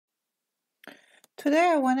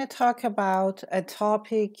Today I want to talk about a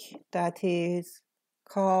topic that is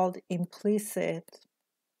called implicit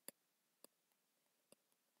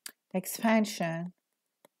expansion.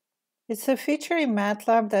 It's a feature in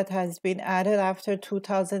MATLAB that has been added after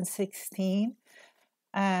 2016,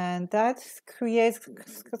 and that creates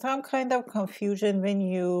some kind of confusion when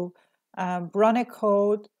you run a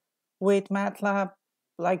code with MATLAB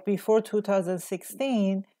like before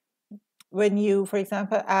 2016. When you, for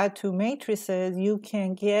example, add two matrices, you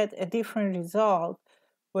can get a different result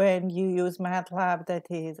when you use MATLAB that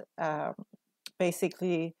is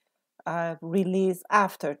basically released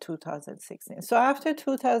after 2016. So after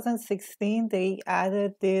 2016, they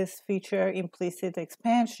added this feature, implicit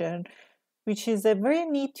expansion, which is a very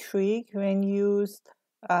neat trick when used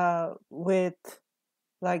with,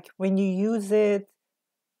 like, when you use it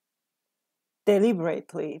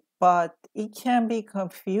deliberately, but it can be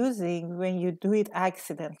confusing when you do it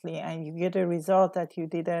accidentally and you get a result that you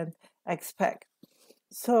didn't expect.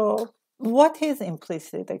 So what is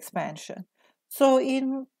implicit expansion? So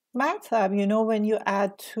in MATLAB, when you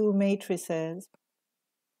add two matrices,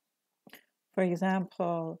 for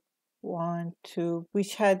example, 1, 2,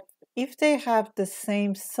 if they have the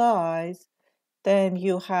same size, then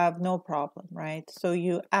you have no problem, right? So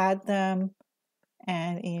you add them,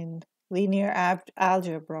 and in linear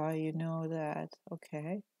algebra, you know that,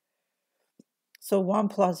 okay. So 1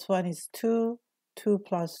 plus 1 is 2, 2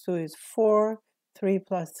 plus 2 is 4, 3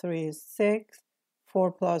 plus 3 is 6,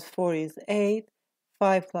 4 plus 4 is 8,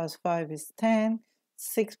 5 plus 5 is 10,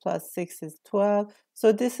 6 plus 6 is 12.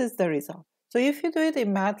 So this is the result. So if you do it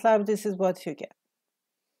in MATLAB, this is what you get,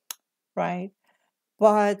 right?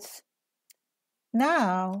 But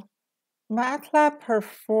now MATLAB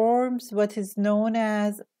performs what is known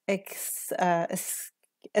as a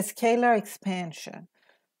scalar expansion.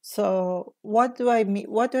 So what do I mean?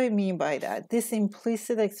 What do I mean by that? This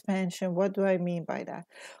implicit expansion, what do I mean by that?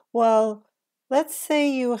 Well, let's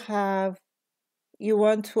say you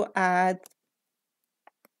want to add,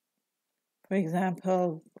 for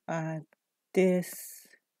example, this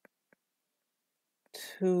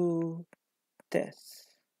to this.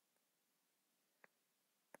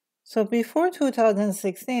 So before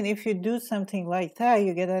 2016, if you do something like that,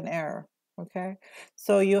 you get an error, okay?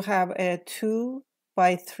 So you have a 2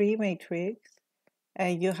 by 3 matrix,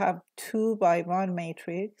 and you have 2 by 1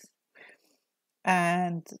 matrix,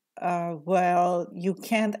 and well, you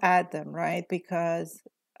can't add them, right? Because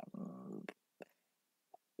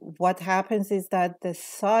what happens is that the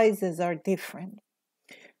sizes are different.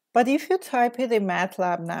 But if you type it in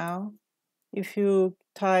MATLAB now, if you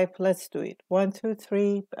type, let's do it, 1, 2,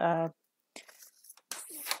 3,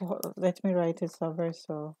 let me write it somewhere.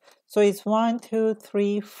 So it's 1, 2,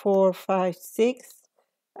 3, 4, 5, 6,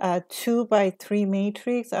 2 by 3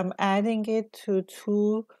 matrix. I'm adding it to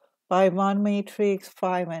 2 by 1 matrix,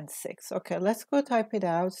 5 and 6. Okay, let's go type it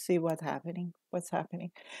out, see what's happening.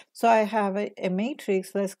 So I have a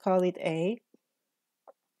matrix, let's call it A,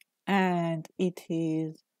 and it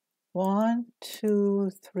is 1,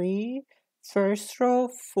 2, 3, first row,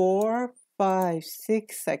 4, 5,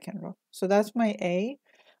 6, second row. So that's my A.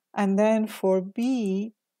 And then for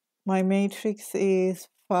B, my matrix is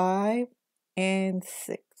 5 and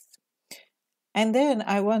 6. And then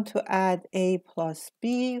I want to add A plus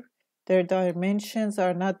B. Their dimensions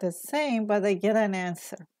are not the same, but I get an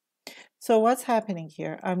answer. So what's happening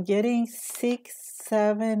here? I'm getting 6,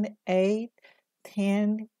 7, 8,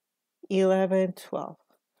 10, 11, 12.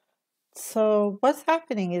 So what's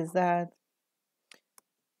happening is that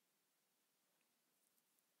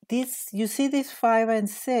you see these 5 and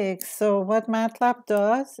 6. So what MATLAB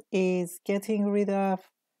does is getting rid of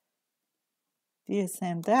this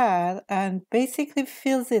and that and basically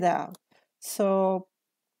fills it out. So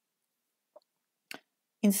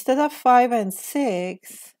instead of 5 and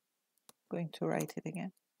 6, I'm going to write it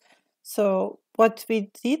again. So what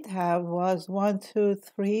we did have was 1, 2,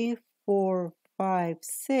 3, 4, 5,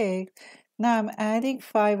 6. Now I'm adding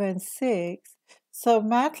 5 and 6. So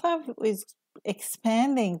MATLAB is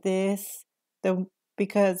expanding this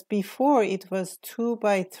because before it was 2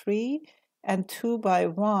 by 3 and 2 by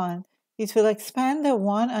 1. It will expand the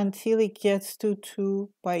 1 until it gets to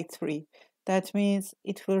 2 by 3. That means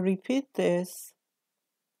it will repeat this.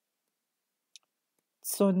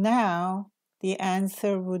 So now the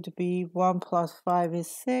answer would be 1 plus 5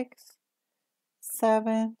 is 6,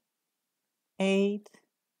 7, 8,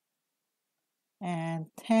 and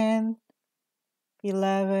 10,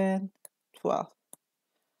 11, 12.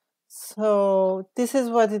 So this is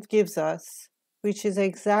what it gives us, which is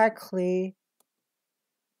exactly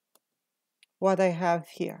what I have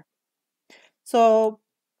here. So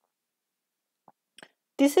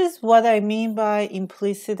This is what I mean by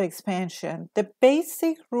implicit expansion. The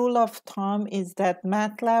basic rule of thumb is that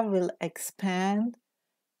MATLAB will expand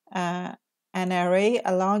an array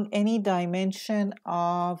along any dimension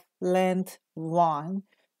of length 1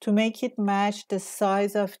 to make it match the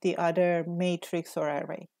size of the other matrix or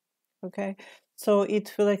array. Okay, so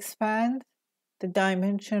it will expand the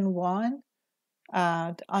dimension 1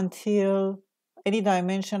 until any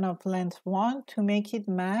dimension of length 1 to make it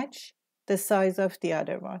match the size of the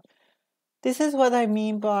other one. This is what I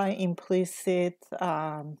mean by implicit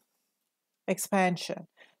expansion.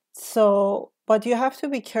 So, but you have to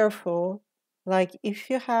be careful. Like if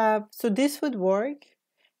you have, so this would work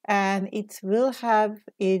and it will have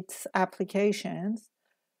its applications.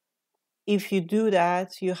 If you do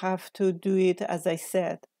that, you have to do it as I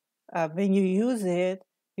said. When you use it,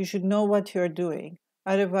 you should know what you're doing.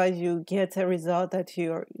 Otherwise, you get a result that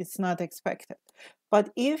it's not expected.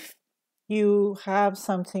 But if you have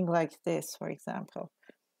something like this, for example,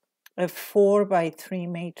 a 4x3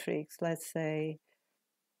 matrix, let's say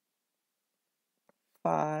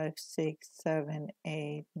 5, 6, 7,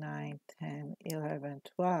 8, 9, 10, 11,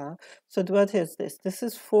 12. So what is this? This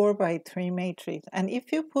is 4x3 matrix. And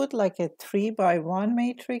if you put like a 3x1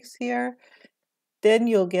 matrix here, then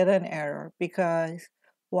you'll get an error. Because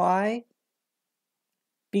why?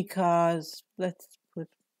 Because let's put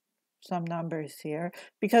some numbers here.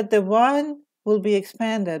 Because the 1 will be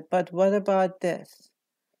expanded, but what about this?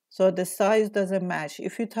 So the size doesn't match.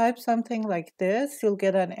 If you type something like this, you'll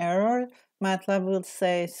get an error. MATLAB will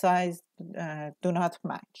say size do not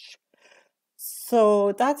match.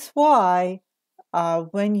 So that's why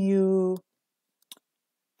when you,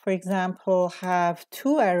 for example, have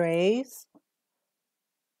two arrays,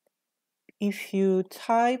 if you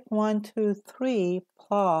type 1, 2, 3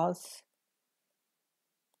 plus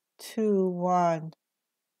 2, 1,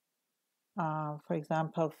 for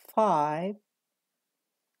example, 5,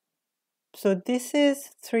 so this is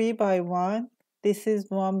 3x1, this is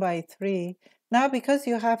 1x3. Now because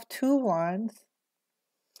you have two ones,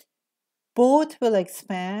 both will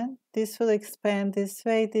expand. This will expand this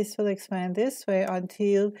way, this will expand this way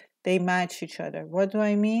until they match each other. What do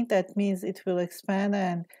I mean? That means it will expand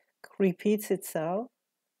and repeats itself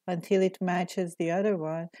until it matches the other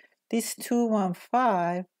one. This 2, 1,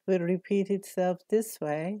 5 will repeat itself this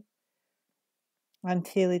way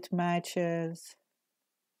until it matches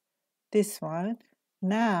this one.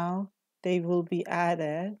 Now they will be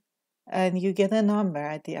added and you get a number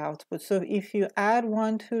at the output. So if you add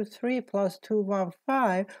 1, 2, 3 plus 2, 1,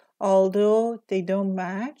 5, although they don't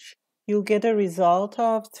match, you'll get a result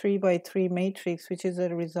of 3x3 matrix, which is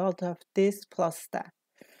a result of this plus that.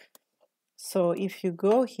 So if you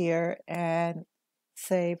go here and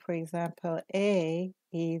say, for example, A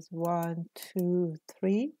is 1, 2,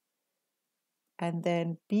 3, and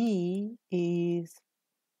then B is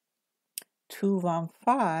 2, 1,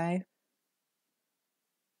 5,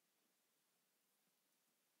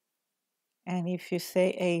 and if you say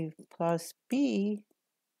A plus B,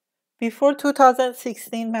 before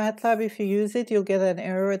 2016 MATLAB, if you use it, you'll get an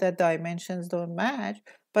error that dimensions don't match.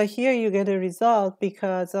 But here you get a result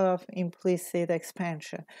because of implicit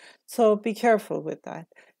expansion. So be careful with that.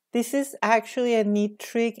 This is actually a neat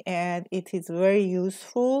trick and it is very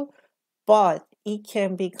useful, but it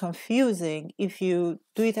can be confusing if you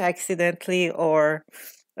do it accidentally or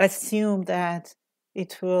assume that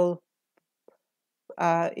it will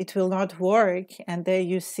not work, and then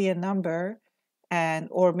you see a number, and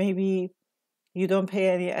or maybe you don't pay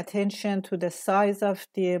any attention to the size of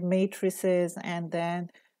the matrices, and then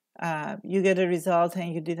you get a result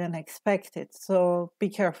and you didn't expect it. So be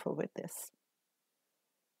careful with this.